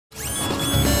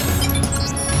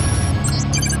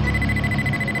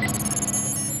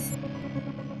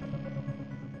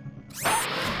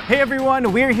Hey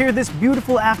everyone, we're here this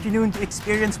beautiful afternoon to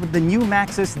experience what the new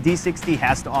Maxus D60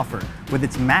 has to offer with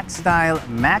its max style,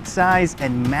 max size,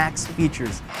 and max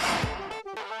features.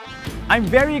 I'm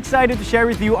very excited to share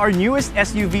with you our newest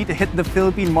SUV to hit the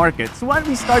Philippine market. So why don't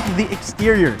we start with the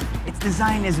exterior? Its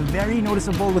design is very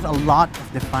noticeable with a lot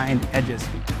of defined edges.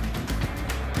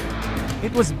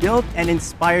 It was built and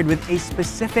inspired with a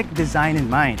specific design in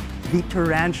mind, the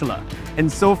tarantula. And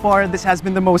so far, this has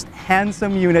been the most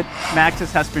handsome unit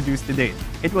Maxus has produced to date.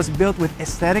 It was built with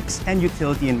aesthetics and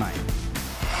utility in mind.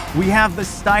 We have the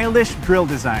stylish grille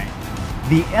design,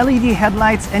 the LED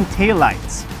headlights and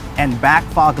taillights, and back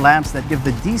fog lamps that give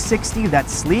the D60 that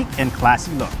sleek and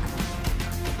classy look.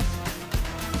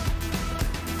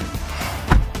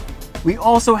 We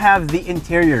also have the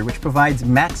interior, which provides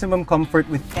maximum comfort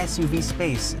with SUV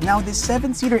space. Now, this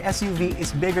 7-seater SUV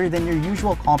is bigger than your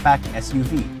usual compact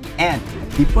SUV, and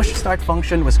the push-start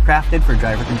function was crafted for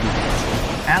driver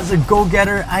convenience. As a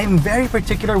go-getter, I am very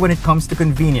particular when it comes to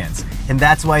convenience, and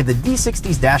that's why the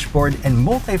D60's dashboard and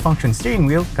multi-function steering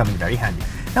wheel come in very handy.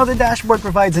 Now, the dashboard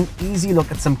provides an easy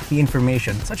look at some key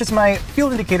information, such as my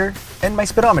fuel indicator and my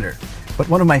speedometer. But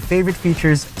one of my favorite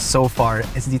features so far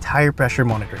is the tire pressure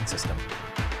monitoring system.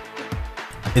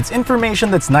 It's information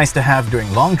that's nice to have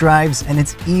during long drives, and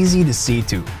it's easy to see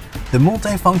too. The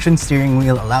multi-function steering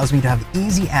wheel allows me to have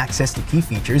easy access to key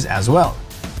features as well.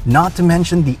 Not to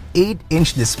mention the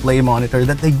 8-inch display monitor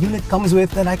that the unit comes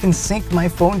with that I can sync my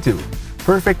phone to.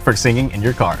 Perfect for singing in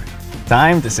your car.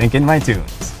 Time to sync in my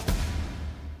tunes.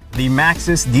 The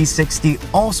Maxus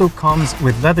D60 also comes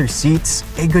with leather seats,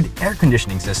 a good air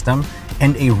conditioning system,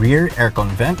 and a rear aircon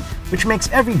vent, which makes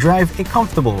every drive a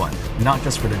comfortable one, not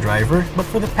just for the driver, but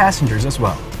for the passengers as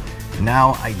well.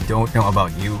 Now, I don't know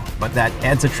about you, but that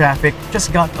EDSA traffic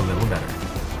just got a little better.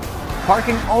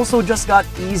 Parking also just got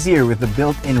easier with the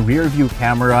built-in rear view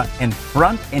camera and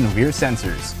front and rear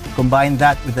sensors. Combine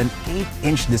that with an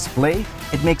 8-inch display,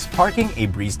 it makes parking a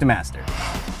breeze to master.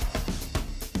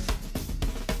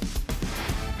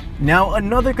 Now,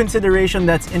 another consideration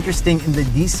that's interesting in the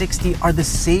D60 are the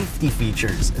safety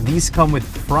features. These come with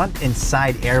front and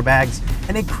side airbags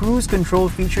and a cruise control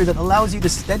feature that allows you to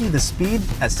steady the speed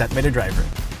as set by the driver.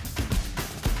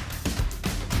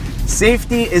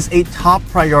 Safety is a top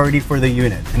priority for the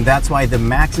unit, and that's why the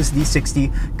Maxus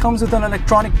D60 comes with an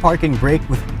electronic parking brake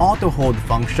with auto hold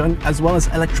function as well as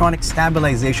electronic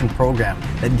stabilization program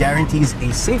that guarantees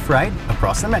a safe ride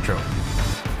across the metro.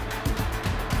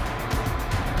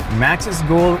 Maxus'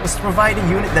 goal was to provide a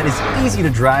unit that is easy to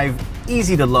drive,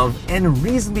 easy to love, and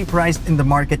reasonably priced in the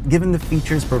market given the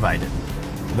features provided.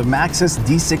 The Maxus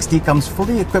D60 comes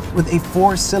fully equipped with a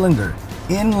 4-cylinder,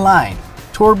 inline,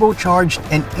 turbocharged,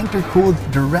 and intercooled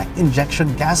direct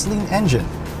injection gasoline engine,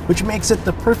 which makes it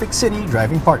the perfect city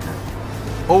driving partner.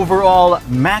 Overall,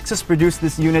 Maxus produced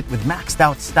this unit with maxed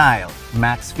out style,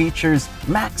 max features,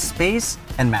 max space,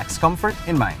 and max comfort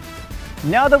in mind.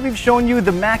 Now that we've shown you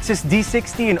the Maxus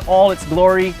D60 in all its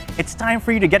glory, it's time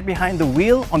for you to get behind the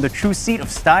wheel on the true seat of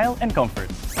style and comfort.